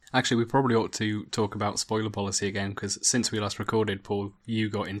Actually, we probably ought to talk about spoiler policy again, because since we last recorded, Paul, you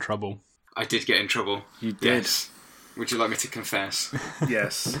got in trouble. I did get in trouble. You did. Yes. Would you like me to confess?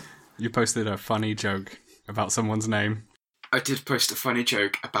 Yes. You posted a funny joke about someone's name. I did post a funny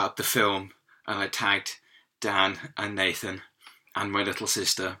joke about the film, and I tagged Dan and Nathan and my little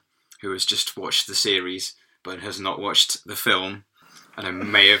sister, who has just watched the series but has not watched the film, and I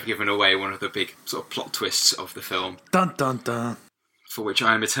may have given away one of the big sort of plot twists of the film. Dun dun dun. For which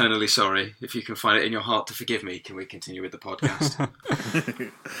I am eternally sorry. If you can find it in your heart to forgive me, can we continue with the podcast?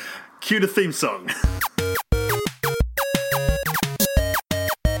 Cue the theme song.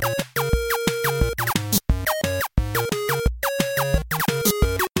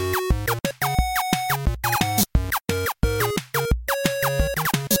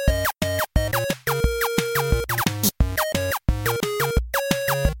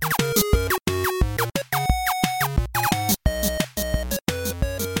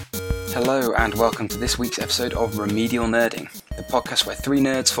 Hello and welcome to this week's episode of Remedial Nerding, the podcast where three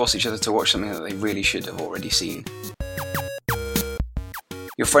nerds force each other to watch something that they really should have already seen.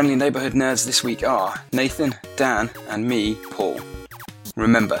 Your friendly neighbourhood nerds this week are Nathan, Dan, and me, Paul.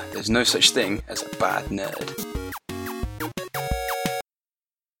 Remember, there's no such thing as a bad nerd.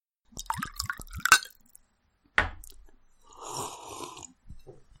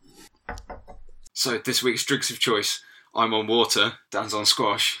 So this week's drinks of choice, I'm on water, Dan's on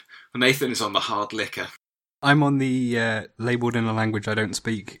squash, Nathan is on the hard liquor. I'm on the labelled in a language I don't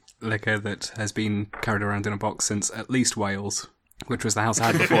speak liquor that has been carried around in a box since at least Wales, which was the house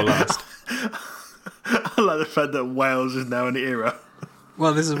I had before last. I like the fact that Wales is now an era.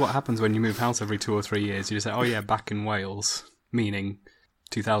 Well, this is what happens when you move house every 2 or 3 years. You just say, oh yeah, back in Wales, meaning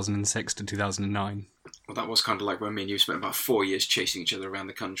 2006 to 2009. Well, that was kind of like when me and you spent about 4 years chasing each other around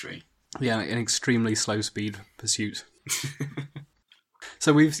the country. Yeah, an extremely slow speed pursuit.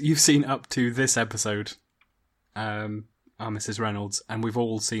 So you've seen up to this episode, Mrs Reynolds, and we've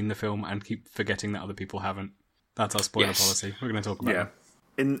all seen the film and keep forgetting that other people haven't. That's our spoiler policy. We're going to talk about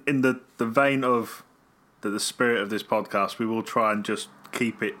it. In the vein of the spirit of this podcast, we will try and just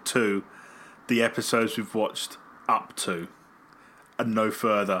keep it to the episodes we've watched up to and no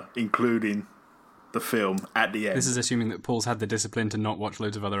further, including the film at the end. This is assuming that Paul's had the discipline to not watch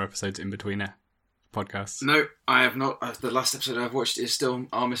loads of other episodes in between podcasts. No, I have not. The last episode I've watched is still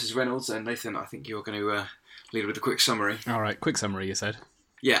Our Mrs Reynolds, and Nathan, I think you're going to lead with a quick summary. All right, quick summary, you said.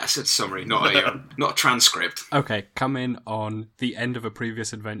 Yeah, I said summary, not a transcript. Okay, come in on the end of a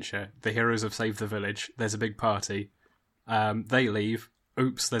previous adventure. The heroes have saved the village. There's a big party. They leave.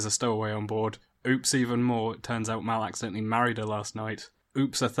 Oops, there's a stowaway on board. Oops, even more. It turns out Mal accidentally married her last night.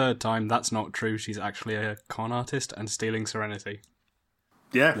 Oops, a third time. That's not true. She's actually a con artist and stealing Serenity.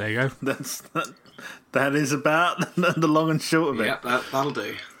 Yeah, there you go. That is about the long and short of it. Yeah, that'll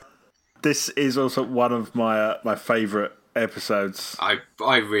do. This is also one of my favourite episodes. I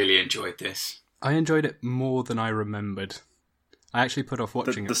really enjoyed this. I enjoyed it more than I remembered. I actually put off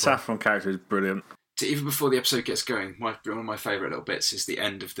watching it. The Saffron character is brilliant. So even before the episode gets going, one of my favourite little bits is the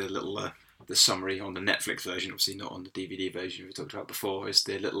end of the little the summary on the Netflix version, obviously not on the DVD version we talked about before, is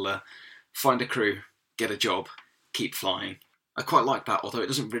the little find a crew, get a job, keep flying. I quite like that, although it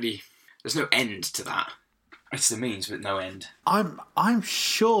doesn't really... There's no end to that. It's the means, but no end. I'm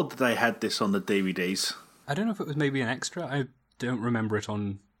sure that they had this on the DVDs. I don't know if it was maybe an extra. I don't remember it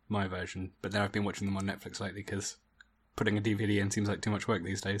on my version, but then I've been watching them on Netflix lately because putting a DVD in seems like too much work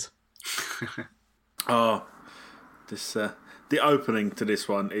these days. The opening to this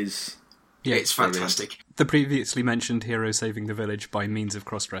one is... Yeah, it's fantastic. Brilliant. The previously mentioned hero saving the village by means of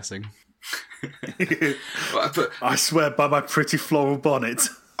cross-dressing. I swear by my pretty floral bonnet.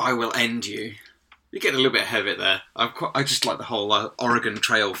 I will end you. You're getting a little bit ahead of it there. I just like the whole Oregon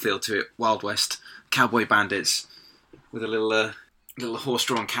Trail feel to it. Wild West, cowboy bandits with a little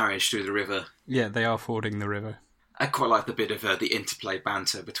horse-drawn carriage through the river. Yeah, they are fording the river. I quite like the bit of the interplay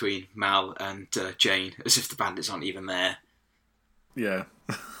banter between Mal and Jane, as if the bandits aren't even there. Yeah.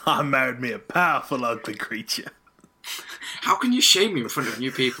 I married me a powerful, ugly creature. How can you shame me in front of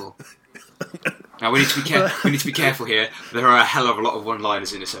new people? Now we need to be careful here. There are a hell of a lot of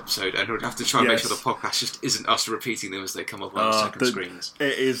one-liners in this episode, and we'll have to try and make sure the podcast just isn't us repeating them as they come up on the second screens.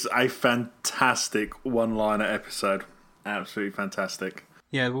 It is a fantastic one-liner episode. Absolutely fantastic.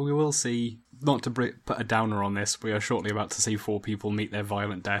 Yeah, well, we will see. Not to put a downer on this, we are shortly about to see 4 people meet their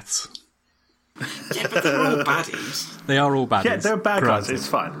violent deaths. Yeah, but they're all baddies. They are all baddies. Yeah, they're bad guys. It's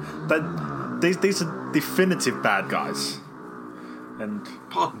fine. But these are definitive bad guys. And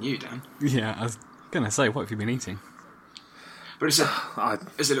pardon you, Dan. Yeah, I was going to say, what have you been eating? But it's a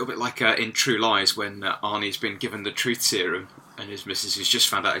little bit like in True Lies when Arnie's been given the truth serum And his missus, who's just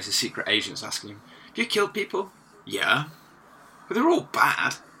found out he's a secret agent, is asking him, "Have you killed people?" "Yeah." "But they're all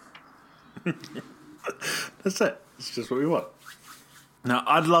bad." That's it. It's just what we want. Now,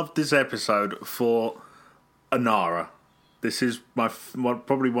 I'd love this episode for Anara. This is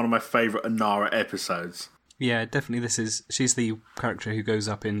probably one of my favourite Anara episodes. Yeah, definitely. She's the character who goes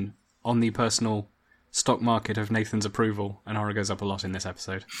up on the personal stock market of Nathan's approval. Anara goes up a lot in this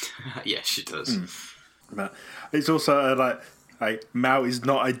episode. Yes, she does. But it's also like Mal is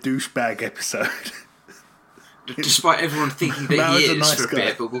not a douchebag episode. Despite everyone thinking that Mal he is a is nice for a guy.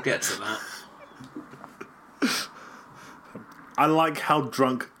 bit, but we'll get to that. I like how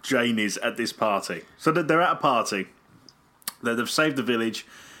drunk Jane is at this party. So they're at a party. They've saved the village,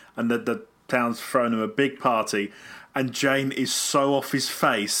 and the town's thrown him a big party. And Jane is so off his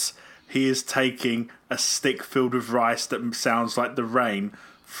face, he is taking a stick filled with rice that sounds like the rain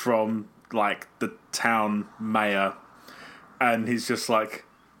from like the town mayor, and he's just like,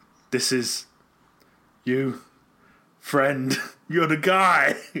 "This is you, friend. You're the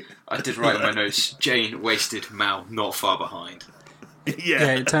guy." I did write in my notes, Jane wasted, Mal not far behind.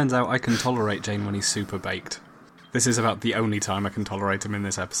 Yeah, it turns out I can tolerate Jane when he's super baked. This is about the only time I can tolerate him in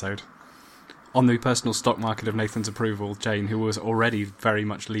this episode. On the personal stock market of Nathan's approval, Jane, who was already very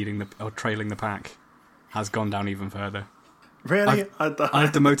much trailing the pack, has gone down even further. Really?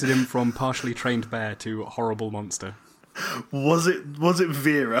 I've demoted him from partially trained bear to horrible monster. Was it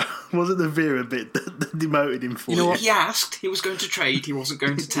Vera? Was it the Vera bit that demoted him for? You know what? He asked, he was going to trade, he wasn't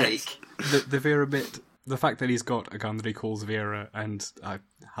going to take. The Vera bit, the fact that he's got a gun that he calls Vera and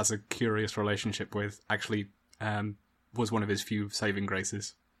has a curious relationship with, actually was one of his few saving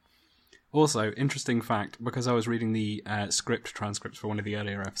graces. Also, interesting fact, because I was reading the script transcripts for one of the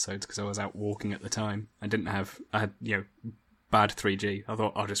earlier episodes because I was out walking at the time and I had bad 3G. I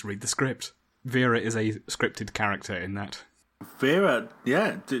thought I'll just read the script. Vera is a scripted character in that. Vera,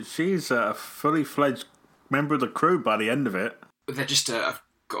 yeah, she's a fully fledged member of the crew by the end of it. They're just, I've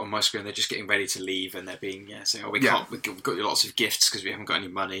got on my screen, they're just getting ready to leave and they're being saying, "Oh, we can't, we've got you lots of gifts because we haven't got any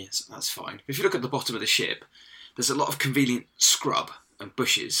money." So that's fine. If you look at the bottom of the ship, there's a lot of convenient scrub and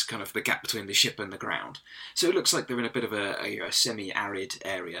bushes, kind of the gap between the ship and the ground. So it looks like they're in a bit of a semi-arid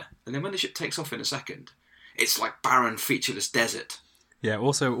area. And then when the ship takes off in a second, it's like barren, featureless desert. Yeah,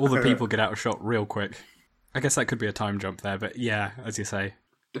 also, all the people get out of shot real quick. I guess that could be a time jump there, but yeah, as you say.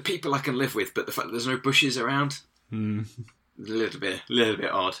 The people I can live with, but the fact that there's no bushes around, a little bit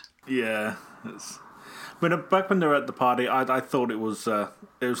odd. Yeah. Back when they were at the party, I thought it was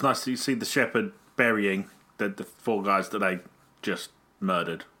nice to see the shepherd burying the four guys that they just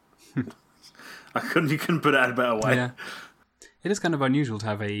murdered. You couldn't put it in a better way. Yeah. It is kind of unusual to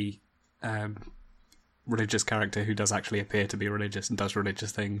have a religious character who does actually appear to be religious and does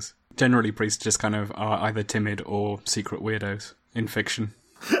religious things. Generally, priests just kind of are either timid or secret weirdos in fiction.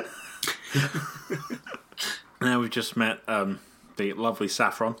 Now we've just met the lovely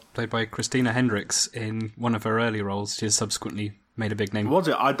Saffron, played by Christina Hendricks in one of her early roles. She has subsequently made a big name. Was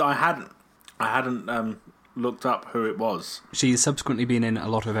it? I hadn't looked up who it was. She's subsequently been in a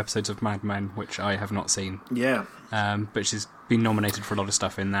lot of episodes of Mad Men, which I have not seen. Yeah. But she's been nominated for a lot of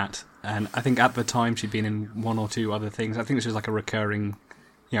stuff in that. And I think at the time she'd been in one or two other things. I think she was like a recurring,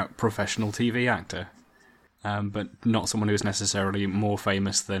 professional TV actor. But not someone who is necessarily more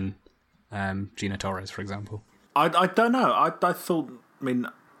famous than Gina Torres, for example. I don't know. I thought,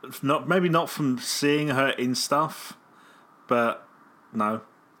 maybe not from seeing her in stuff, but no.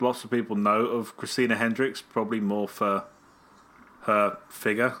 Lots of people know of Christina Hendricks, probably more for her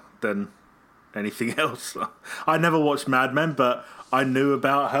figure than anything else. I never watched Mad Men, but I knew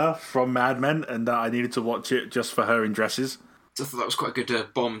about her from Mad Men, and I needed to watch it just for her in dresses. So I thought that was quite a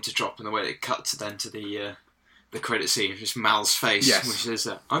good bomb to drop in the way it cuts then to the credit scene, just Mal's face, which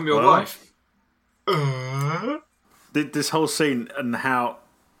says, "I'm your wife." This whole scene and how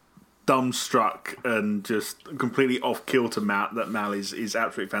dumbstruck and just completely off kilter that Mal is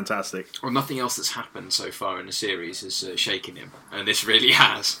absolutely fantastic. Well, nothing else that's happened so far in the series has shaken him, and this really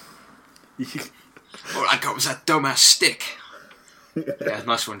has. All I got was that dumbass stick. Yeah,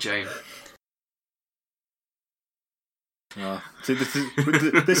 nice one, Jane. See,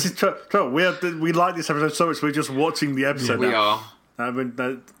 this is trouble. We like this episode so much. We're just watching the episode. We are.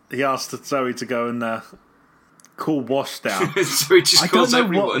 He asked Zoe to go and call Wash down. So he just calls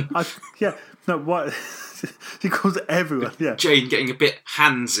everyone. What? He calls everyone. Yeah. Jane getting a bit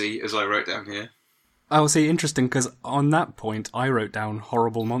handsy, as I wrote down here. Oh, see, interesting, because on that point, I wrote down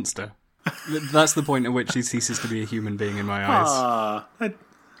horrible monster. That's the point at which he ceases to be a human being in my eyes.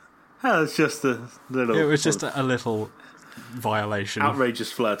 That's just a little... It was just a little violation.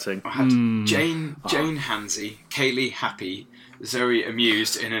 Outrageous flirting. I had Jane handsy, Kaylee happy, Zoe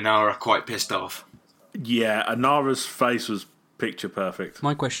amused and Inara quite pissed off. Yeah, Inara's face was picture perfect.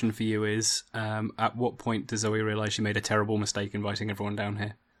 My question for you is, at what point does Zoe realise she made a terrible mistake inviting everyone down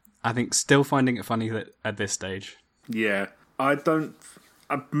here? I think still finding it funny that at this stage. Yeah, I don't...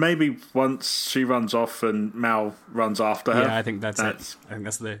 maybe once she runs off and Mal runs after her. Yeah, I think that's it. I think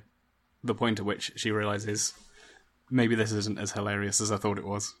that's the point at which she realises maybe this isn't as hilarious as I thought it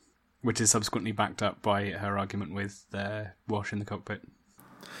was, which is subsequently backed up by her argument with Wash in the cockpit.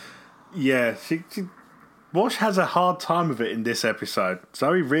 Yeah, Wash has a hard time of it in this episode.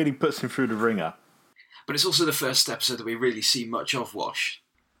 Zoe really puts him through the ringer. But it's also the first episode that we really see much of Wash.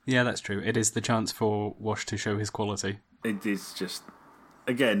 Yeah, that's true. It is the chance for Wash to show his quality. It is just...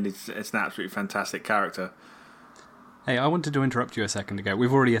 Again, it's an absolutely fantastic character. Hey, I wanted to interrupt you a second ago.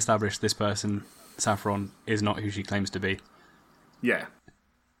 We've already established this person, Saffron, is not who she claims to be. Yeah.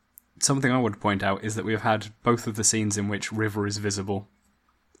 Something I would point out is that we've had both of the scenes in which River is visible,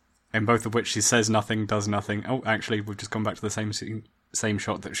 in both of which she says nothing, does nothing. Oh, actually, we've just gone back to the same scene, same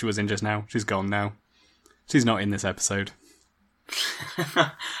shot that she was in just now. She's gone now. She's not in this episode.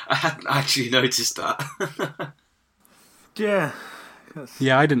 I hadn't actually noticed that. Yeah.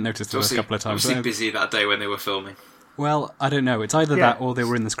 Yeah, I didn't notice this a couple of times. I was busy that day when they were filming. Well, I don't know. It's either that or they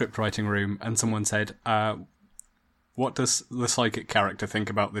were in the script writing room and someone said, what does the psychic character think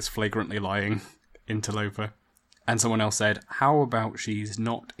about this flagrantly lying interloper? And someone else said, how about she's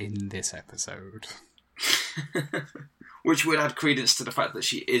not in this episode? Which would add credence to the fact that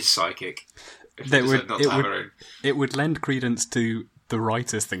she is psychic. It would lend credence to the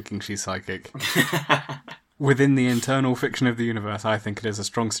writers thinking she's psychic. Within the internal fiction of the universe, I think it is a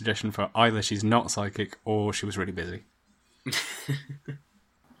strong suggestion for either she's not psychic or she was really busy.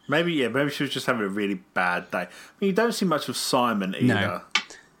 Maybe she was just having a really bad day. I mean, you don't see much of Simon either. No.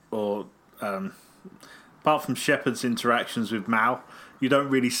 Or, apart from Shepard's interactions with Mal, you don't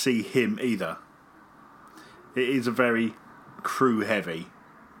really see him either. It is a very crew-heavy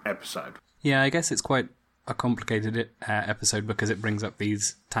episode. Yeah, I guess it's quite a complicated episode because it brings up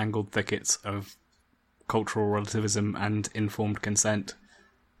these tangled thickets of cultural relativism and informed consent,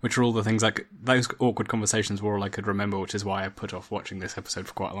 which are all the things those awkward conversations were all I could remember, which is why I put off watching this episode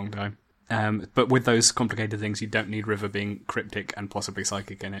for quite a long time. But with those complicated things, you don't need River being cryptic and possibly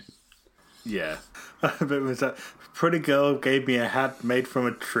psychic in it. Yeah. But it was a pretty girl gave me a hat made from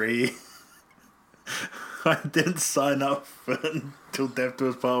a tree. I didn't sign up for it until death do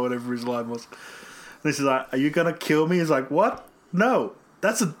us part, whatever his line was. And she's like, are you going to kill me? He's like, what? No,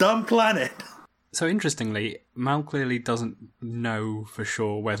 that's a dumb planet. So interestingly, Mal clearly doesn't know for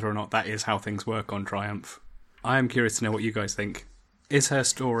sure whether or not that is how things work on Triumph. I am curious to know what you guys think. Is her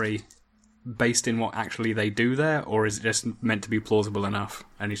story based in what actually they do there, or is it just meant to be plausible enough,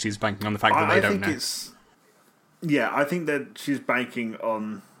 and she's banking on the fact that they don't know? Yeah, I think that she's banking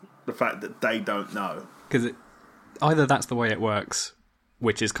on the fact that they don't know. Because either that's the way it works,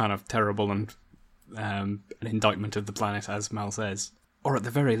 which is kind of terrible and an indictment of the planet, as Mal says, or at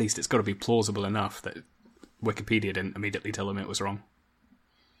the very least it's got to be plausible enough that Wikipedia didn't immediately tell them it was wrong.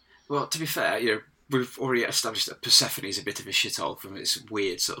 Well, to be fair, we've already established that Persephone is a bit of a shithole from its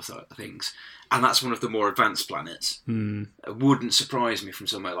weird sort of things, and that's one of the more advanced planets. It wouldn't surprise me from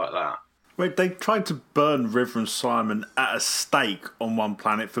somewhere like that. Wait, they tried to burn River and Simon at a stake on one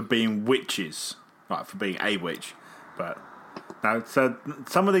planet for being witches, like for being a witch. But no, so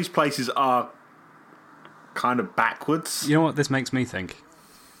some of these places are kind of backwards. You know what this makes me think?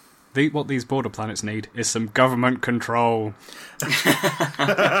 What these border planets need is some government control.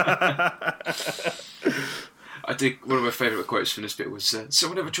 I think one of my favourite quotes from this bit was,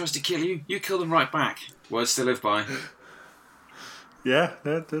 someone ever tries to kill you, you kill them right back. Words to live by. Yeah,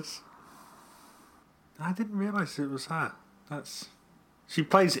 that's... I didn't realise it was her. She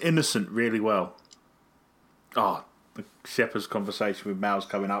plays innocent really well. Oh, the Shepard's conversation with Mal's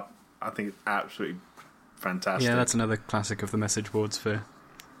coming up. I think it's absolutely fantastic. Yeah, that's another classic of the message boards for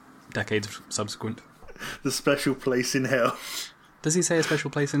decades subsequent. The special place in hell. Does he say a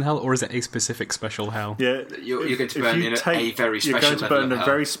special place in hell, or is it a specific special hell? Yeah, you're going to burn in a very special level of hell. You're going to burn in a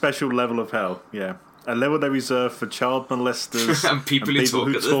very special level of hell, yeah. A level they reserve for child molesters and people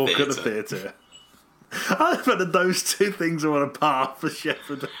who talk at the theatre. I think that those two things are on a par for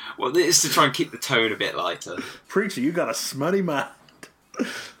Shepard. Well, it is to try and keep the tone a bit lighter. Preacher, you got a smutty mind.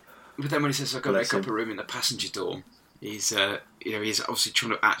 But then when he says, I've got to make up a room in the passenger dorm, he's he's obviously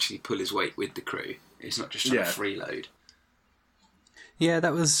trying to actually pull his weight with the crew. He's not just trying to freeload. Yeah,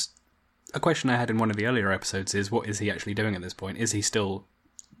 that was a question I had in one of the earlier episodes, is what is he actually doing at this point? Is he still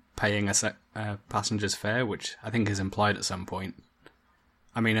paying a passenger's fare, which I think is implied at some point?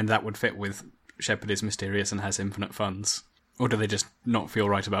 I mean, and that would fit with Shepard is mysterious and has infinite funds. Or do they just not feel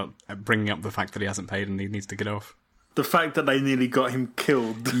right about bringing up the fact that he hasn't paid and he needs to get off? The fact that they nearly got him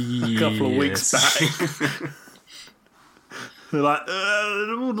killed a couple of weeks back. They're like,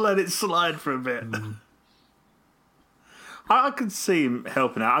 we'll let it slide for a bit. I can see him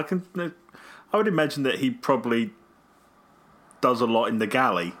helping out. I would imagine that he probably does a lot in the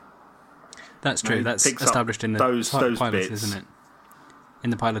galley. That's true. That's established in the pilot, bits. Isn't it? In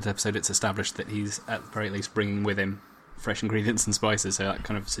the pilot episode, it's established that he's at the very least bringing with him fresh ingredients and spices, so that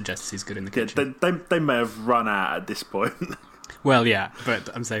kind of suggests he's good in the kitchen. They may have run out at this point. Well, yeah, but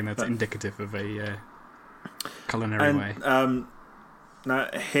I'm saying that's indicative of a culinary way.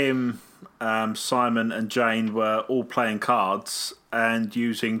 Him, Simon and Jane were all playing cards and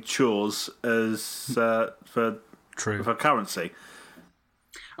using chores as for currency.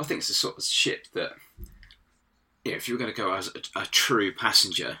 I think it's the sort of ship that, if you were going to go as a true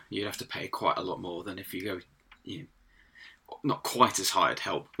passenger, you'd have to pay quite a lot more than if you go, not quite as hired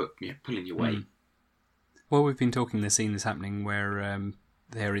help, but pulling your weight. Well, we've been talking. The scene is happening where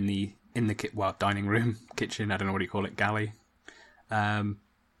they're in the dining room, kitchen. I don't know what you call it, galley.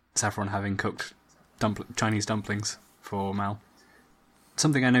 Saffron having cooked Chinese dumplings for Mal.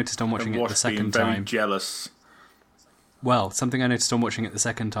 Something I noticed on watching it the second time. Very jealous. Well, something I noticed on watching it the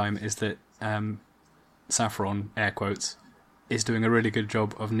second time is that Saffron, air quotes, is doing a really good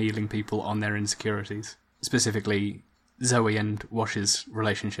job of needling people on their insecurities. Specifically, Zoe and Wash's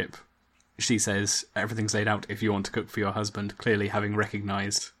relationship. She says, everything's laid out if you want to cook for your husband, clearly having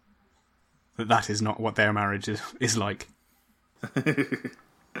recognised that is not what their marriage is like.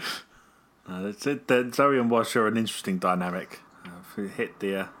 That's it. Zoe and Wash are an interesting dynamic. If we hit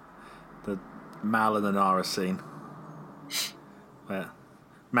the Mal and Anara scene, where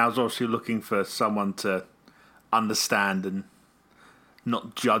Mal's obviously looking for someone to understand and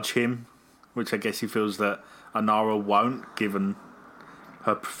not judge him, which I guess he feels that Anara won't, given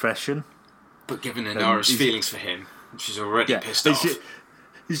her profession. But given Anara's feelings for him, she's already pissed off.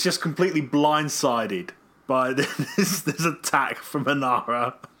 He's just completely blindsided by this attack from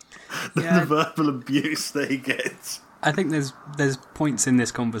Anara. The verbal abuse that he gets. I think there's points in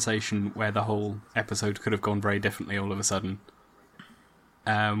this conversation where the whole episode could have gone very differently all of a sudden.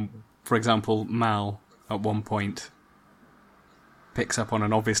 For example, Mal, at one point, picks up on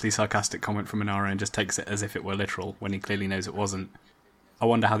an obviously sarcastic comment from Anara and just takes it as if it were literal, when he clearly knows it wasn't. I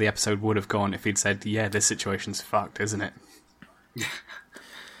wonder how the episode would have gone if he'd said, yeah, this situation's fucked, isn't it?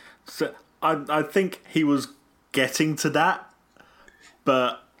 So I think he was getting to that,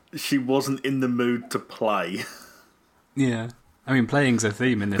 but she wasn't in the mood to play. Yeah. I mean, playing's a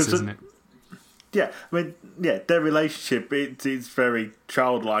theme in this, isn't it? Yeah, I mean, their relationship, it's very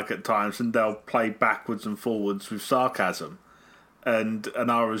childlike at times, and they'll play backwards and forwards with sarcasm. And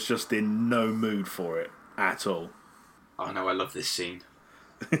Anara's just in no mood for it at all. Oh no, I love this scene.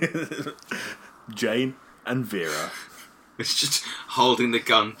 Jane and Vera. It's just holding the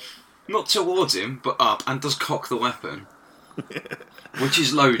gun, not towards him, but up, and does cock the weapon, which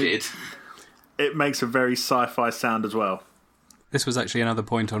is loaded. It makes a very sci-fi sound as well. This was actually another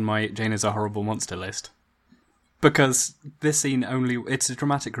point on my Jane is a horrible monster list. Because this scene it's a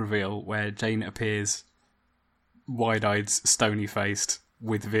dramatic reveal where Jane appears wide-eyed, stony-faced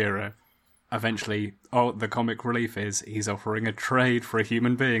with Vera. Eventually, the comic relief is he's offering a trade for a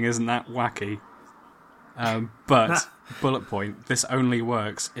human being. Isn't that wacky? But, bullet point, this only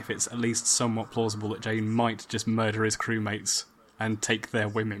works if it's at least somewhat plausible that Jane might just murder his crewmates and take their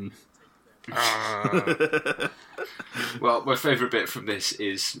women. Well, my favourite bit from this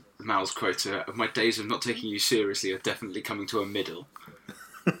is Mal's quota, "My days of not taking you seriously are definitely coming to a middle."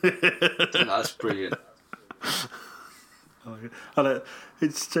 That's brilliant.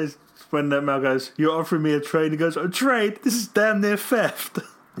 It's just when Mal goes, "You're offering me a trade," he goes, "A trade? This is damn near theft."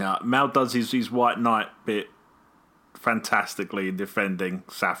 Now, Mal does his White Knight bit fantastically in defending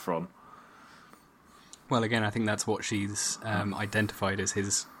Saffron. Well, again, I think that's what she's identified as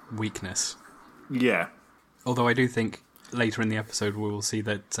his weakness. Yeah. Although I do think later in the episode we will see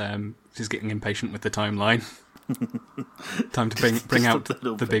that she's getting impatient with the timeline. Time to bring out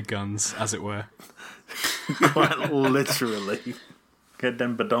the big guns, as it were. Quite literally. Get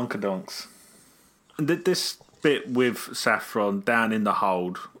them badonkadonks. This bit with Saffron down in the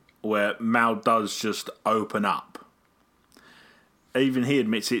hold, where Mal does just open up. Even he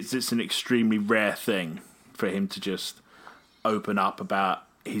admits it's an extremely rare thing for him to just open up about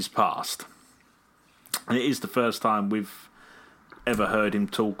his past. And it is the first time we've ever heard him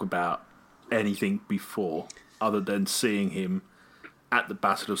talk about anything before, other than seeing him at the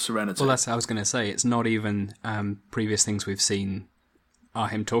Battle of Serenity. Well, that's what I was going to say. It's not even previous things we've seen are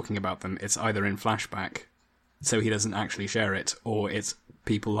him talking about them. It's either in flashback so he doesn't actually share it, or it's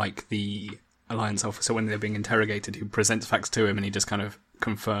people like the Alliance officer when they're being interrogated who presents facts to him and he just kind of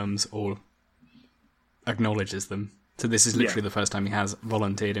confirms or acknowledges them. So this is literally the first time he has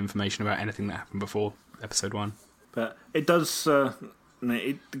volunteered information about anything that happened before episode 1. But it does,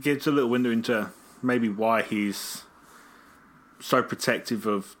 it gives a little window into maybe why he's so protective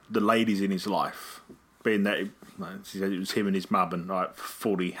of the ladies in his life, being that it was him and his mum and like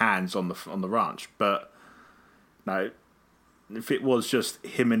 40 hands on the ranch. But no, if it was just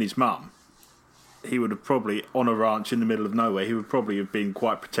him and his mum, he would have probably, on a ranch in the middle of nowhere, he would probably have been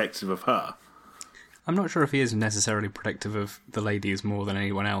quite protective of her. I'm not sure if he is necessarily protective of the ladies more than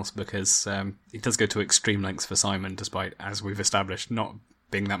anyone else, because he does go to extreme lengths for Simon, despite, as we've established, not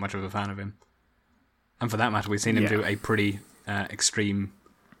being that much of a fan of him. And for that matter, we've seen him do a pretty extreme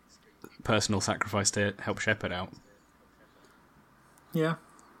personal sacrifice to help Shepard out. Yeah.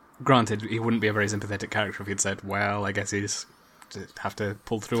 Granted, he wouldn't be a very sympathetic character if he'd said, well, I guess he's have to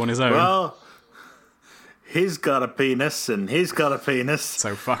pull through on his own. Well, he's got a penis and he's got a penis.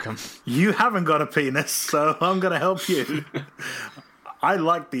 So fuck him. You haven't got a penis, so I'm going to help you. I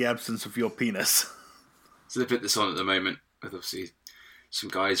like the absence of your penis. So they put this on at the moment with obviously some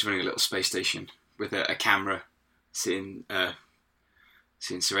guys running a little space station with a camera seeing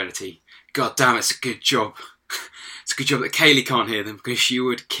Serenity. God damn, it's a good job. It's a good job that Kaylee can't hear them, because she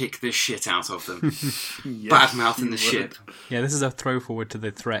would kick the shit out of them. Bad mouthing the ship. Yeah, this is a throw forward to the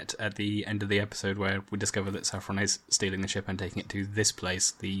threat at the end of the episode where we discover that Saffron is stealing the ship and taking it to this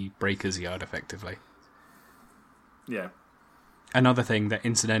place, the Breaker's Yard, effectively. Yeah. Another thing that,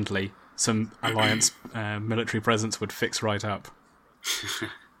 incidentally, some Alliance military presence would fix right up.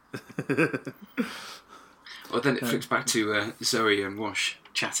 Well, then it flips back to Zoe and Wash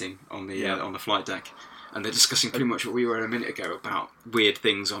chatting on the flight deck. And they're discussing pretty much what we were a minute ago about weird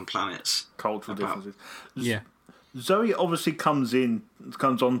things on planets. Cultural differences. Yeah. Zoe obviously comes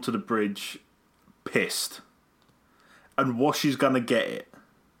onto the bridge pissed. And Wash is going to get it.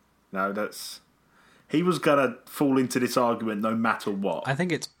 No, he was going to fall into this argument no matter what. I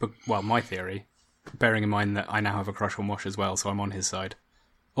think it's, well, my theory, bearing in mind that I now have a crush on Wash as well, so I'm on his side.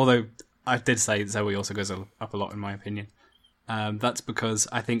 Although, I did say Zoe also goes up a lot in my opinion. That's because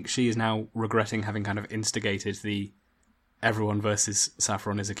I think she is now regretting having kind of instigated the everyone versus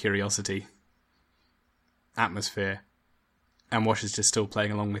Saffron is a curiosity atmosphere. And Wash is just still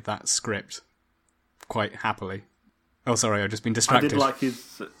playing along with that script quite happily. Oh, sorry, I've just been distracted. I did like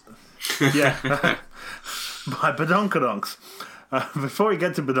his... yeah. By Badonkadonks. Before we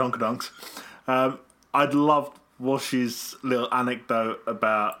get to Badonkadonks, I'd loved Wash's little anecdote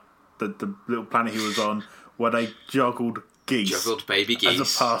about the little planet he was on where they juggled geese. Juggled baby geese.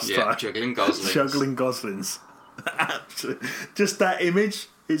 As a pastime. Yeah, juggling goslings. Juggling goslings. Absolutely. Just that image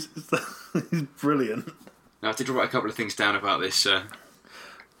is brilliant. Now, I did write a couple of things down about this. This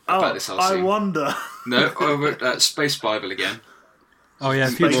whole I scene. wonder. No, I wrote Space Bible again. Oh yeah,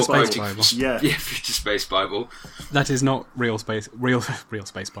 Future Space Bible. Yeah, Future Space Bible. That is not real Space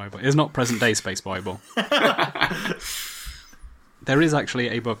Bible. It is not present day Space Bible. There is actually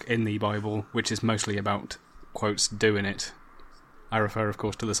a book in the Bible which is mostly about, quotes, doing it. I refer, of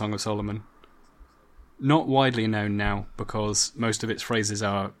course, to the Song of Solomon. Not widely known now, because most of its phrases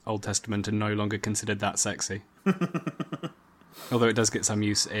are Old Testament and no longer considered that sexy. Although it does get some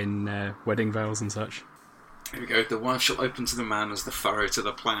use in wedding vows and such. Here we go. The wife shall open to the man as the furrow to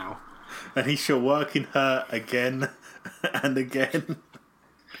the plough. And he shall work in her again and again.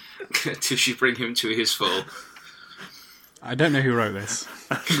 Till she bring him to his full. I don't know who wrote this.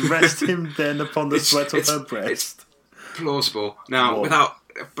 And rest him then upon the sweat of her breast. It's plausible. Now,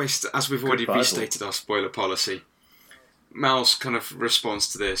 as we've already restated our spoiler policy, Mal's kind of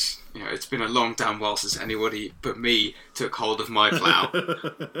response to this, it's been a long damn while since anybody but me took hold of my plough.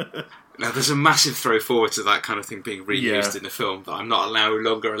 Now, there's a massive throw forward to that kind of thing being reused in the film that I'm not no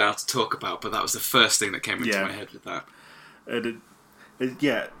longer allowed to talk about, but that was the first thing that came into my head with that.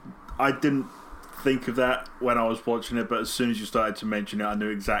 I didn't think of that when I was watching it, but as soon as you started to mention it, I knew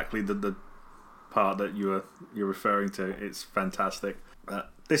exactly the part that you're referring to. It's fantastic.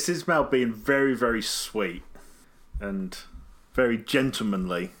 This is Mal being very, very sweet and very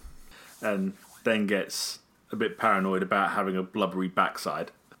gentlemanly, and then gets a bit paranoid about having a blubbery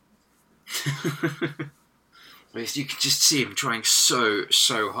backside. You can just see him trying so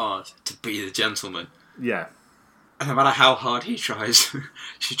hard to be the gentleman. Yeah. And no matter how hard he tries,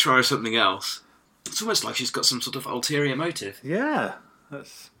 she tries something else. It's almost like she's got some sort of ulterior motive. Yeah.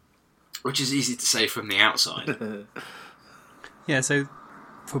 Which is easy to say from the outside. Yeah, so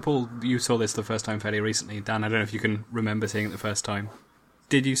for Paul, you saw this the first time fairly recently. Dan, I don't know if you can remember seeing it the first time.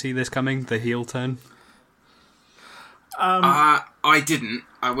 Did you see this coming, the heel turn? I didn't.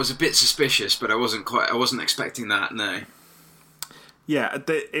 I was a bit suspicious, but I wasn't expecting that. No. Yeah,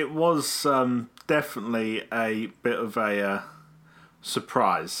 it was definitely a bit of a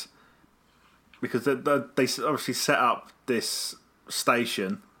surprise because they obviously set up this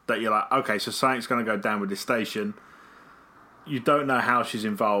station that you're like, okay, so something's going to go down with this station. You don't know how she's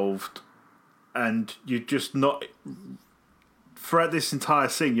involved, and you're just not. Throughout this entire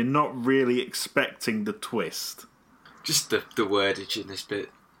scene, you're not really expecting the twist. Just the wordage in this bit.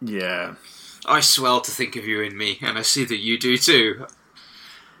 Yeah. I swell to think of you in me, and I see that you do too.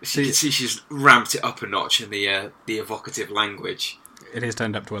 You can see she's ramped it up a notch in the evocative language. It is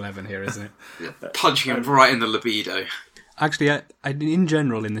turned up to 11 here, isn't it? Punching him right in the libido. Actually, in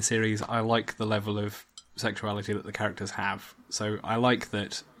general in the series, I like the level of sexuality that the characters have. So I like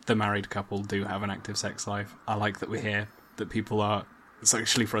that the married couple do have an active sex life. I like that we hear that people are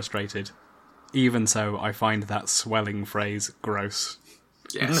sexually frustrated. Even so, I find that swelling phrase gross.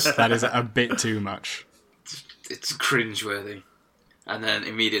 Yes. That is a bit too much. It's cringeworthy. And then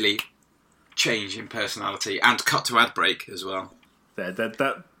immediately change in personality and cut to ad break as well.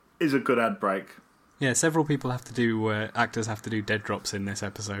 That is a good ad break. Yeah, several people have to do, actors have to do dead drops in this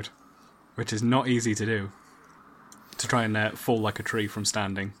episode, which is not easy to do. To try and fall like a tree from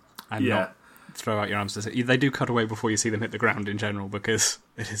standing and not throw out your arms. They do cut away before you see them hit the ground in general because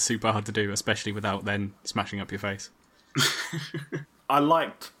it is super hard to do, especially without then smashing up your face. I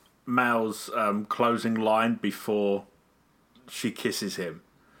liked Mal's closing line before she kisses him.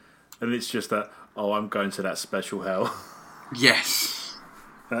 And it's just that, oh, I'm going to that special hell. Yes.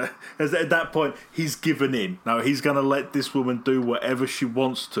 At that point, he's given in. Now, he's going to let this woman do whatever she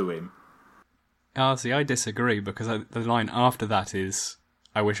wants to him. See, I disagree, because the line after that is,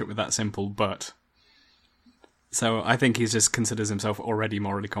 I wish it were that simple, but... So I think he just considers himself already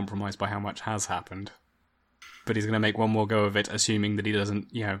morally compromised by how much has happened. But he's going to make one more go of it, assuming that he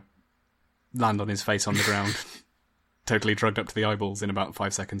doesn't, land on his face on the ground, totally drugged up to the eyeballs in about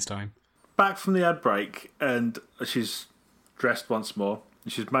 5 seconds' time. Back from the ad break, and she's dressed once more.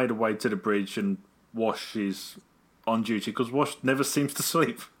 She's made her way to the bridge, and Wash is on duty, because Wash never seems to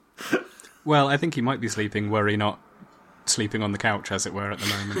sleep. Well, I think he might be sleeping were he not sleeping on the couch, as it were, at the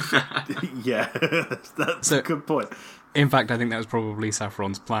moment. Yeah, that's a good point. In fact, I think that was probably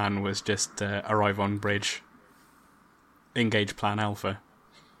Saffron's plan, was just arrive on bridge, engage Plan Alpha.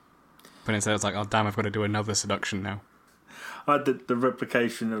 But instead it's like, oh damn, I've got to do another seduction now. The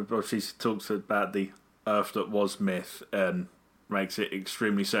replication of, she talks about the Earth that was myth and makes it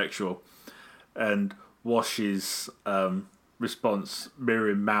extremely sexual. And Wash's response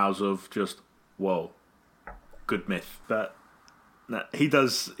mirroring Mal's of just, whoa, good myth. But he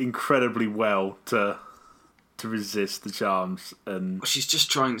does incredibly well to resist the charms. And she's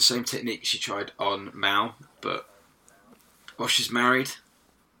just trying the same technique she tried on Mal, but Wash is married,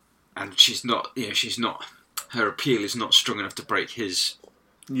 and she's not. Her appeal is not strong enough to break his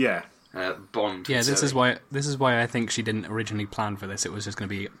bond. Yeah, this is why I think she didn't originally plan for this. It was just going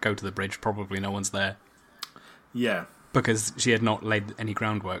to be go to the bridge. Probably no one's there. Yeah, because she had not laid any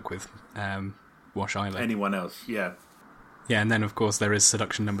groundwork with Wash either. Anyone else? Yeah. Yeah, and then of course there is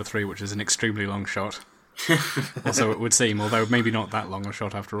seduction number 3, which is an extremely long shot. Also, it would seem, although maybe not that long a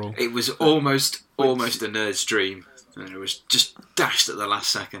shot after all. It was almost a nerd's dream, and it was just dashed at the last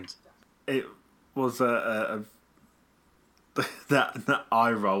second. It was that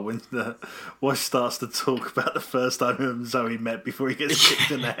eye roll when the Wash starts to talk about the first time him and Zoe met before he gets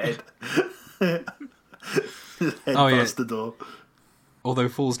kicked in the head. His head past the door. Although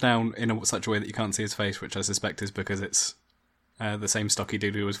falls down in such a way that you can't see his face, which I suspect is because it's the same stocky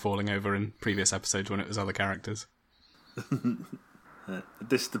dude who was falling over in previous episodes when it was other characters.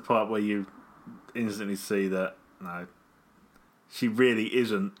 This is the part where you instantly see that, no, she really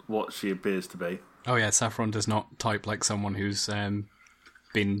isn't what she appears to be. Oh yeah, Saffron does not type like someone who's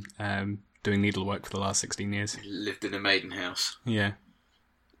been doing needlework for the last 16 years. Lived in a maiden house. Yeah.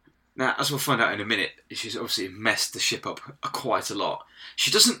 Now, as we'll find out in a minute, she's obviously messed the ship up quite a lot.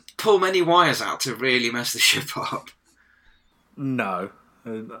 She doesn't pull many wires out to really mess the ship up. No.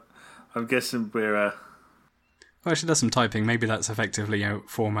 I'm guessing we're... Well, she does some typing. Maybe that's effectively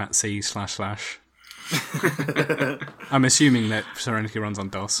format C // I'm assuming that Serenity runs on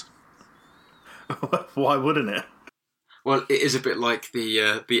DOS. Why wouldn't it? Well, it is a bit like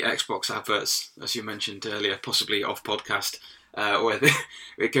the Xbox adverts, as you mentioned earlier, possibly off podcast, where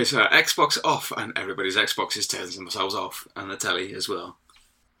it goes Xbox off, and everybody's Xboxes turns themselves off, and the telly as well.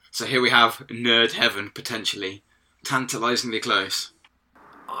 So here we have nerd heaven, potentially. Tantalisingly close.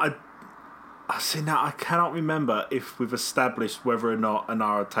 I see now. I cannot remember if we've established whether or not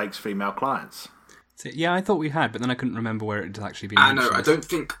Anara takes female clients. So, yeah, I thought we had, but then I couldn't remember where it had actually been I mentioned. know, I don't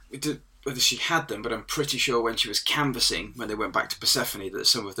think whether she had them, but I'm pretty sure when she was canvassing, when they went back to Persephone, that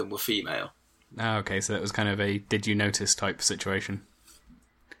some of them were female. Oh, okay, so that was kind of a did you notice type situation.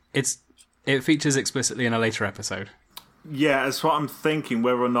 It features explicitly in a later episode. Yeah, that's what I'm thinking,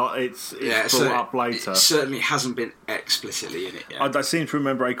 whether or not it's brought up later. It certainly hasn't been explicitly in it yet. I seem to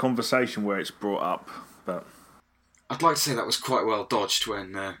remember a conversation where it's brought up, but... I'd like to say that was quite well dodged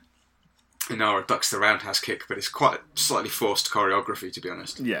when Inara ducks the roundhouse kick, but it's quite slightly forced choreography, to be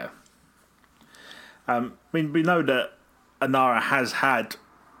honest. Yeah. I mean, we know that Inara has had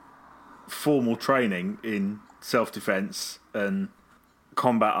formal training in self-defense and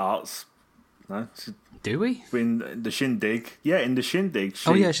combat arts. No, do we? In the Shindig. Yeah, in the Shindig.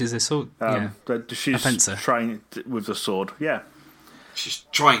 She's a sword. She's a fencer. Trained with the sword, yeah. She's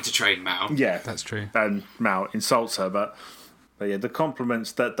trying to train Mao. Yeah. That's true. And Mao insults her, but yeah, the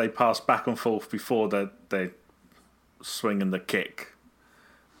compliments that they pass back and forth before they swing and the kick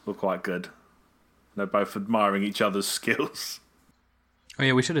were quite good. They're both admiring each other's skills. Oh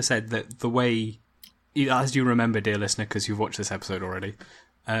yeah, we should have said that the way, as you remember, dear listener, because you've watched this episode already,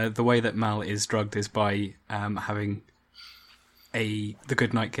 the way that Mal is drugged is by having the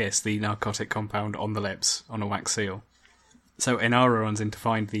goodnight kiss, the narcotic compound, on the lips, on a wax seal. So Inara runs in to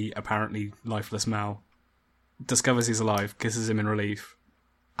find the apparently lifeless Mal, discovers he's alive, kisses him in relief,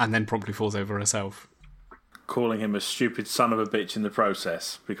 and then promptly falls over herself. Calling him a stupid son of a bitch in the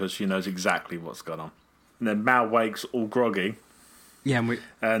process, because she knows exactly what's gone on. And then Mal wakes all groggy. Yeah,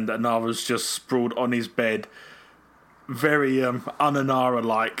 and Inara's just sprawled on his bed, very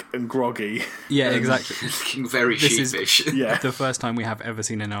un-Inara-like and groggy. Yeah, exactly. Looking very sheepish. Yeah. The first time we have ever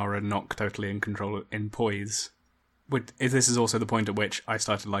seen Inara not totally in control in poise. This is also the point at which I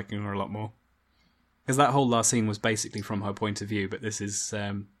started liking her a lot more. Because that whole last scene was basically from her point of view, but this is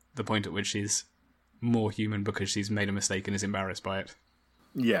the point at which she's more human because she's made a mistake and is embarrassed by it.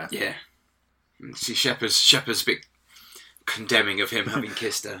 Yeah. Yeah. See, Shepard's a bit condemning of him having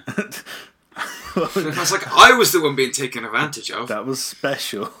kissed her. I was like, I was the one being taken advantage of. That was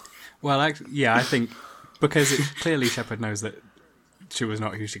special. Well, actually, yeah, I think because clearly Shepard knows that she was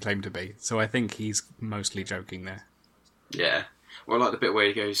not who she claimed to be, so I think he's mostly joking there. Yeah. Well, I like the bit where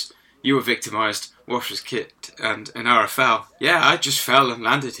he goes, "You were victimised, Wash was kicked, and Inara fell." Yeah, I just fell and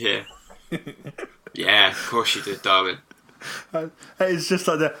landed here. Yeah, of course you did, darling. It's just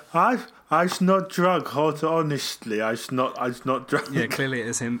like that. I've not drunk, honestly. I've not drunk. Yeah, clearly it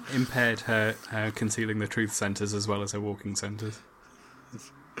has impaired her concealing the truth centres as well as her walking centres.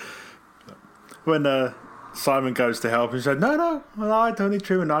 When Simon goes to help, he said, "No, I don't need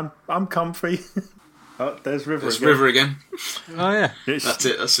treatment. I'm comfy." Oh, there's River again. Oh yeah, That's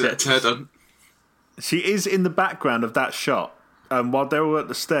it. It's her done. She is in the background of that shot. While they were at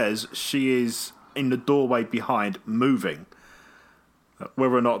the stairs, she is in the doorway behind, moving.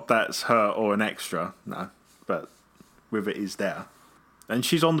 Whether or not that's her or an extra, no. But River is there. And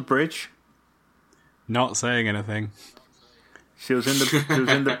she's on the bridge. Not saying anything. She was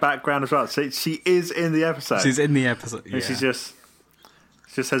in the background as well. So she is in the episode. She's in the episode. Yeah. And she just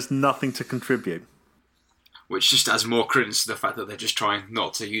has nothing to contribute. Which just adds more credence to the fact that they're just trying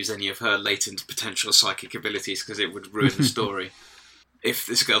not to use any of her latent potential psychic abilities because it would ruin the story. If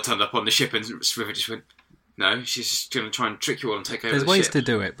this girl turned up on the ship and River just went, no, she's just going to try and trick you all and take over the ship. There's ways to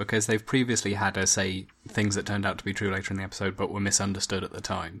do it because they've previously had her say things that turned out to be true later in the episode but were misunderstood at the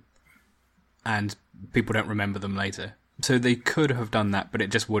time. And people don't remember them later. So they could have done that, but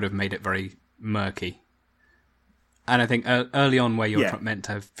it just would have made it very murky. And I think early on where you're meant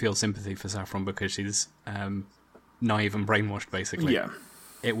to feel sympathy for Saffron because she's naive and brainwashed, basically,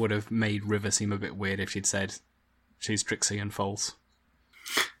 it would have made River seem a bit weird if she'd said she's tricksy and false.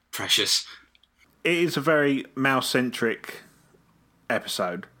 Precious. It is a very mouse-centric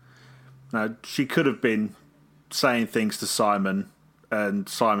episode. Now, she could have been saying things to Simon, and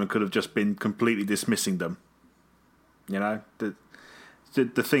Simon could have just been completely dismissing them. You know,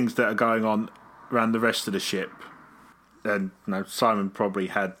 the things that are going on around the rest of the ship. And Simon probably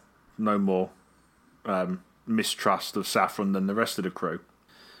had no more mistrust of Saffron than the rest of the crew.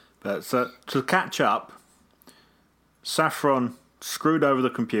 But so, to catch up, Saffron screwed over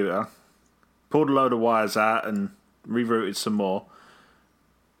the computer, pulled a load of wires out and rerouted some more,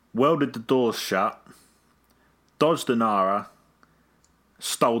 welded the doors shut, dodged Inara,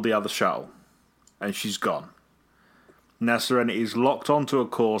 stole the other shuttle, and she's gone. Now Serenity is locked onto a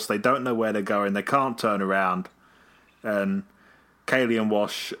course, they don't know where they're going, they can't turn around, and Kaylee and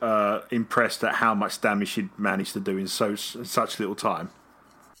Wash are impressed at how much damage she'd managed to do in such little time.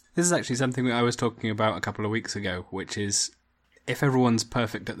 This is actually something that I was talking about a couple of weeks ago, which is if everyone's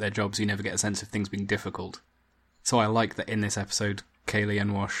perfect at their jobs, you never get a sense of things being difficult. So I like that in this episode, Kaylee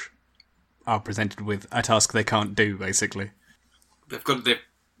and Wash are presented with a task they can't do, basically. They've got to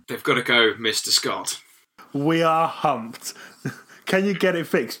go, Mr. Scott. We are humped. Can you get it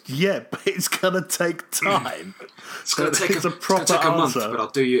fixed? Yeah, but it's going to take time. It's going to take a month, but I'll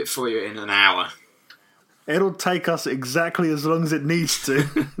do it for you in an hour. It'll take us exactly as long as it needs to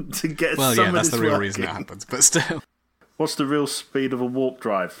get some of this Well, yeah, that's the real working. reason it happens, but still. What's the real speed of a warp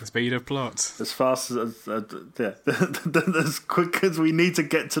drive? The speed of plot. As fast as as quick as we need to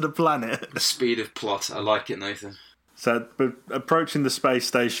get to the planet. The speed of plot. I like it, Nathan. So, we're approaching the space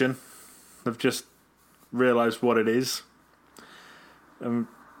station. I've just realised what it is. We're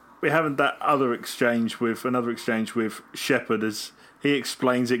having that another exchange with Shepard as he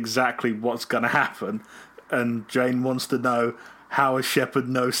explains exactly what's going to happen, and Jane wants to know how a Shepard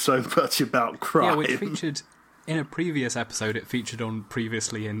knows so much about crime. Yeah, which featured in a previous episode. It featured on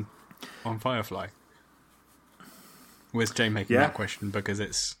Firefly. With Jane making that question because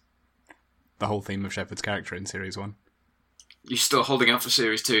it's the whole theme of Shepard's character in Series 1. You still holding out for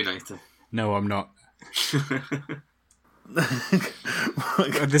Series 2, Nathan? No, I'm not.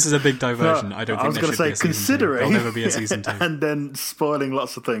 This is a big diversion. No, I don't I think was going to say, considering there'll never be a season 2. And then spoiling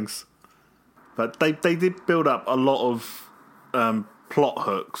lots of things. But they did build up a lot of plot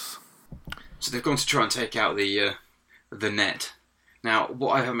hooks. So they've gone to try and take out the net. Now,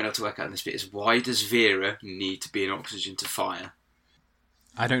 what I haven't been able to work out in this bit is why does Vera need to be in oxygen to fire?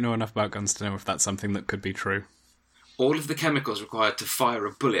 I don't know enough about guns to know if that's something that could be true. All of the chemicals required to fire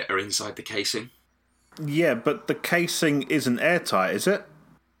a bullet are inside the casing. Yeah, but the casing isn't airtight, is it?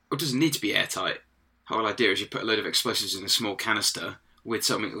 It doesn't need to be airtight. The whole idea is you put a load of explosives in a small canister with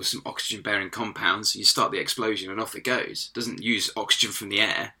some oxygen-bearing compounds, you start the explosion and off it goes. It doesn't use oxygen from the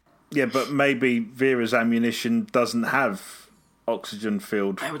air. Yeah, but maybe Vera's ammunition doesn't have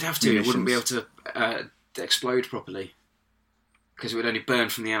oxygen-filled It would have to. munitions. It wouldn't be able to explode properly. Because it would only burn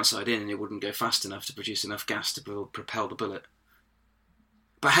from the outside in and it wouldn't go fast enough to produce enough gas to propel the bullet.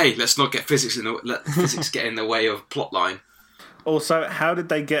 But hey, let's not get let physics get in the way of plotline. Also, how did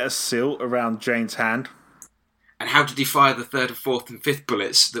they get a seal around Jane's hand? And how did he fire the third, fourth, and fifth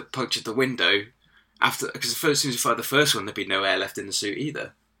bullets that punctured the window? Because as soon as he fired the first one, there'd be no air left in the suit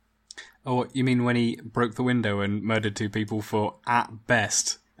either. Oh, you mean when he broke the window and murdered 2 people for, at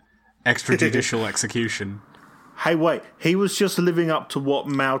best, extrajudicial execution? Hey, wait. He was just living up to what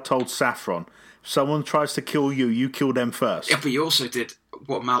Mal told Saffron. If someone tries to kill you, you kill them first. Yeah, but he also did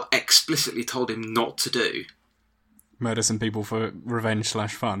what Mal explicitly told him not to do. Murder some people for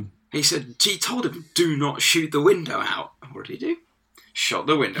revenge/fun. He told him, do not shoot the window out. What did he do? Shot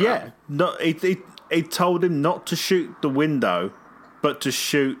the window out. Yeah. No, he told him not to shoot the window, but to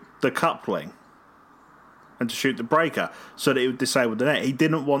shoot the coupling. And to shoot the breaker, so that it would disable the net. He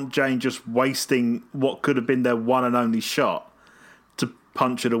didn't want Jane just wasting what could have been their one and only shot to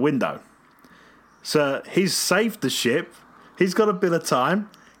puncture the window. So he's saved the ship. He's got a bit of time.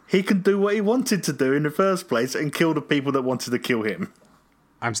 He can do what he wanted to do in the first place and kill the people that wanted to kill him.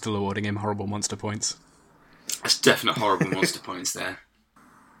 I'm still awarding him horrible monster points. That's definite horrible monster points there.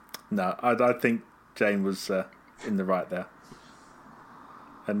 No, I think Jane was in the right there.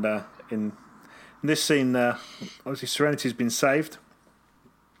 And in this scene, obviously Serenity's been saved,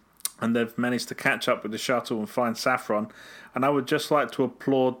 and they've managed to catch up with the shuttle and find Saffron. And I would just like to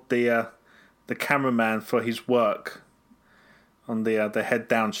applaud the cameraman for his work on the head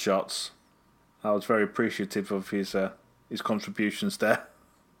down shots. I was very appreciative of his contributions there.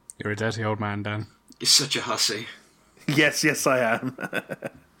 You're a dirty old man, Dan. You're such a hussy. Yes, I am.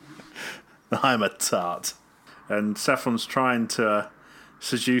 I'm a tart. And Saffron's trying to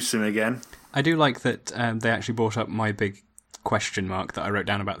seduce him again. I do like that they actually brought up my big question mark that I wrote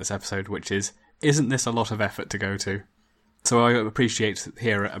down about this episode, which is, isn't this a lot of effort to go to? So I appreciate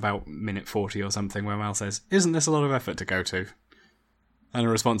here at about minute 40 or something where Mal says, isn't this a lot of effort to go to? And the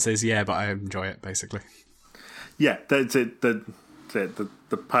response is, yeah, but I enjoy it, basically. Yeah, that's it. The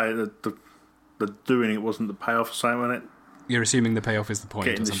doing it wasn't the payoff or something, wasn't it? You're assuming the payoff is the point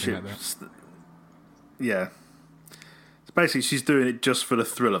Getting or the something ship. like that. Yeah. So basically, she's doing it just for the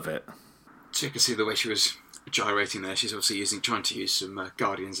thrill of it. So you can see the way she was gyrating there. She's obviously trying to use some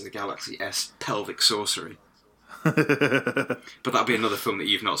Guardians of the Galaxy-esque pelvic sorcery. But that'll be another film that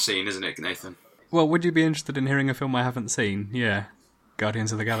you've not seen, isn't it, Nathan? Well, would you be interested in hearing a film I haven't seen? Yeah.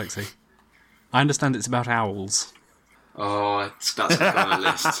 Guardians of the Galaxy. I understand it's about owls. Oh, that's on the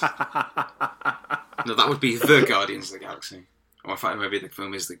list. No, that would be The Guardians of the Galaxy. Or in fact, maybe the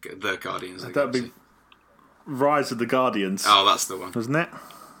film is The Guardians of the That'd Galaxy. be Rise of the Guardians. Oh, that's the one. Wasn't it?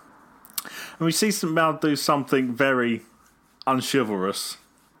 And we see Mal do something very unchivalrous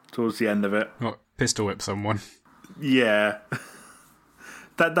towards the end of it. What, pistol whip someone? Yeah.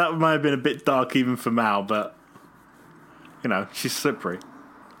 That might have been a bit dark even for Mal, but, you know, she's slippery.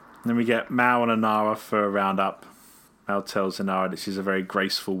 Then we get Mal and Inara for a roundup. Mal tells Inara that she's a very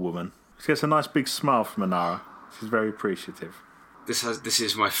graceful woman. She gets a nice big smile from Inara. She's very appreciative. This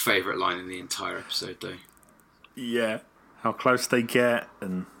is my favourite line in the entire episode, though. Yeah. How close they get,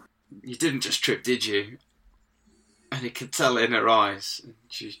 and... You didn't just trip, did you? And you could tell in her eyes. And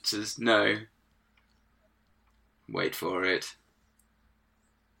she says, no. Wait for it.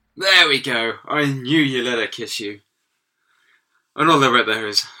 There we go. I knew you let her kiss you. And all I read there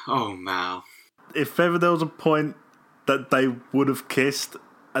is, oh, Mal. If ever there was a point that they would have kissed,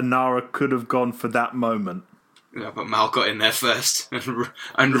 Inara could have gone for that moment. Yeah, but Mal got in there first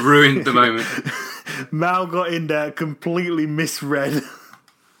and ruined the moment. Mal got in there, completely misread,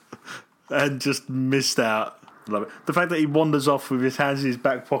 and just missed out. Love it. The fact that he wanders off with his hands in his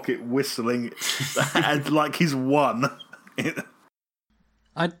back pocket, whistling, and like he's won.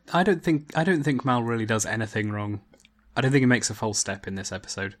 I don't think Mal really does anything wrong. I don't think he makes a false step in this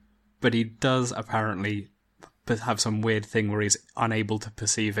episode, but he does apparently have some weird thing where he's unable to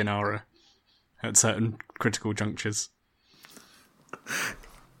perceive Inara at certain critical junctures.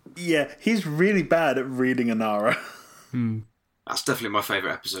 Yeah, he's really bad at reading Inara. That's definitely my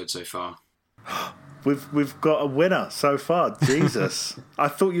favourite episode so far. We've got a winner so far. Jesus. I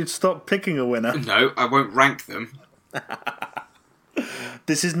thought you'd stop picking a winner. No, I won't rank them.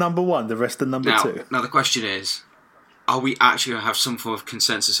 This is number one, the rest are number two. Now the question is, are we actually going to have some form of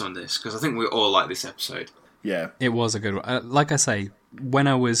consensus on this? Because I think we all like this episode. Yeah. It was a good one. Like I say, when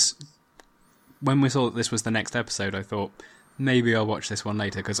we saw that this was the next episode, I thought, maybe I'll watch this one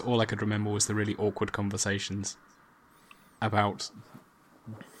later, because all I could remember was the really awkward conversations about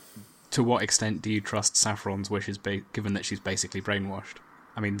to what extent do you trust Saffron's wishes, given that she's basically brainwashed.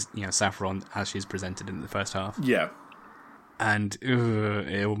 I mean, you know, Saffron as she's presented in the first half. Yeah. And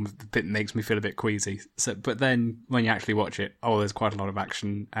it makes me feel a bit queasy. So, but then when you actually watch it, there's quite a lot of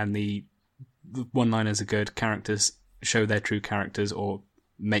action, and the one-liners are good. Characters show their true characters, or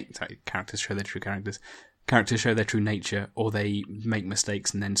characters show their true characters. Characters show their true nature, or they make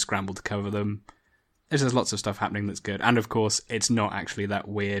mistakes and then scramble to cover them. There's lots of stuff happening that's good. And of course, it's not actually that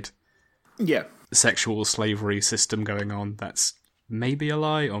weird sexual slavery system going on. That's maybe a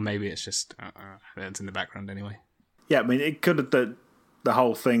lie, or maybe it's just it's in the background anyway. Yeah, I mean, it could have the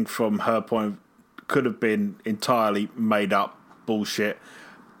whole thing from her point could have been entirely made up bullshit.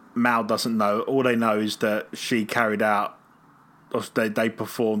 Mal doesn't know. All they know is that she carried out, or they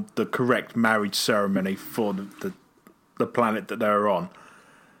performed the correct marriage ceremony for the planet that they're on.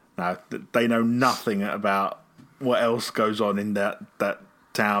 Now, they know nothing about what else goes on in that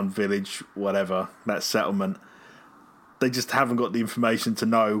town, village, whatever, that settlement. They just haven't got the information to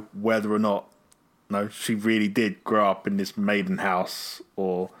know whether or not she really did grow up in this maiden house,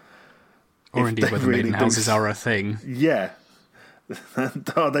 or indeed whether maiden houses are a thing. Yeah.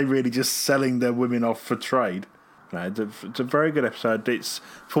 Are they really just selling their women off for trade? No, it's a very good episode. It's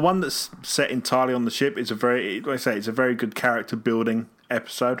for one that's set entirely on the ship. It's a very good character building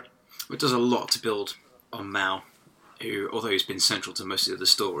episode. It does a lot to build on Mal, who, although he's been central to most of the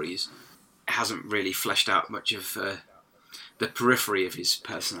stories, hasn't really fleshed out much of the periphery of his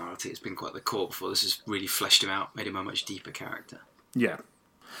personality. It's been quite the core before. This has really fleshed him out, made him a much deeper character. Yeah.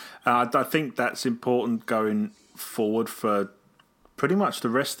 I think that's important going forward for pretty much the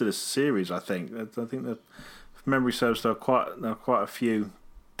rest of the series, I think. That if memory serves, there are quite a few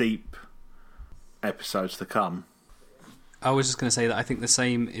deep episodes to come. I was just going to say that I think the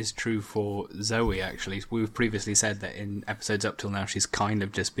same is true for Zoe, actually. We've previously said that in episodes up till now, she's kind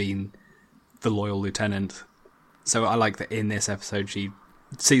of just been the loyal lieutenant. So I like that in this episode she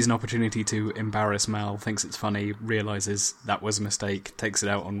sees an opportunity to embarrass Mal, thinks it's funny, realises that was a mistake, takes it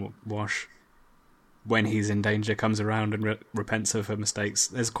out on Wash. When he's in danger, comes around and repents of her mistakes.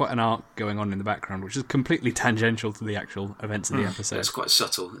 There's quite an arc going on in the background, which is completely tangential to the actual events of the episode. It's quite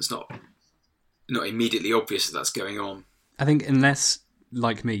subtle. It's not immediately obvious that that's going on. I think unless,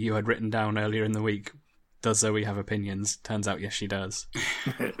 like me, you had written down earlier in the week, does Zoe have opinions? Turns out, yes, she does.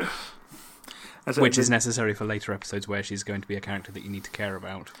 Which is necessary for later episodes where she's going to be a character that you need to care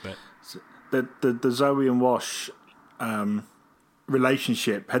about. But the Zoe and Wash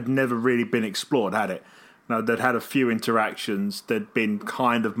relationship had never really been explored, had it? No, they'd had a few interactions. They'd been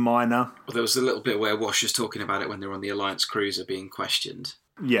kind of minor. Well, there was a little bit where Wash was talking about it when they were on the Alliance cruiser being questioned.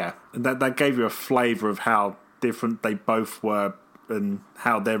 Yeah, and that gave you a flavour of how different they both were and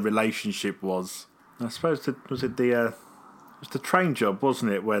how their relationship was. I suppose it was the train job,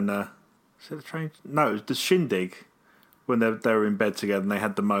 wasn't it? When was it the train? No, it was the shindig when they were in bed together and they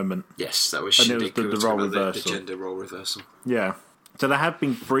had the moment. Yes, that was And it was the role reversal. The gender role reversal. Yeah. So there have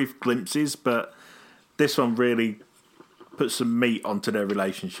been brief glimpses, but this one really puts some meat onto their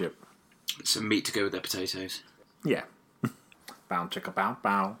relationship. Some meat to go with their potatoes. Yeah. Bow, chicka, bow,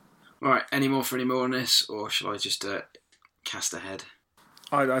 bow. All right, any more on this, or shall I just cast ahead?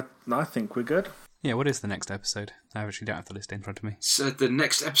 I think we're good. Yeah, what is the next episode? I actually don't have the list in front of me. So the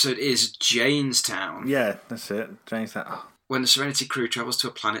next episode is Janestown. Yeah, that's it. Janestown. Oh. When the Serenity crew travels to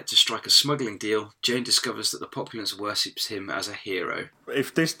a planet to strike a smuggling deal, Jane discovers that the populace worships him as a hero.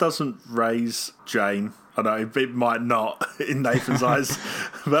 If this doesn't raise Jane, I know it might not in Nathan's eyes,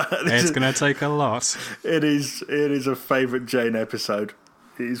 but It's going to take a lot. It is a favourite Jane episode.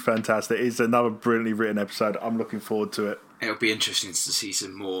 It is fantastic. It's another brilliantly written episode. I'm looking forward to it. It'll be interesting to see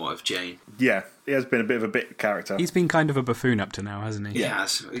some more of Jane. Yeah, he has been a bit of a bit character. He's been kind of a buffoon up to now, hasn't he? He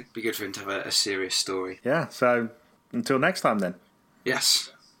has. It'd be good for him to have a serious story. Yeah, so until next time then.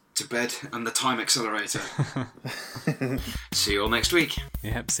 Yes. To bed and the time accelerator. See you all next week.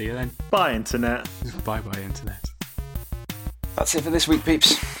 Yep, see you then. Bye, Internet. Bye-bye, Internet. That's it for this week,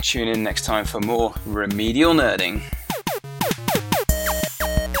 peeps. Tune in next time for more remedial nerding.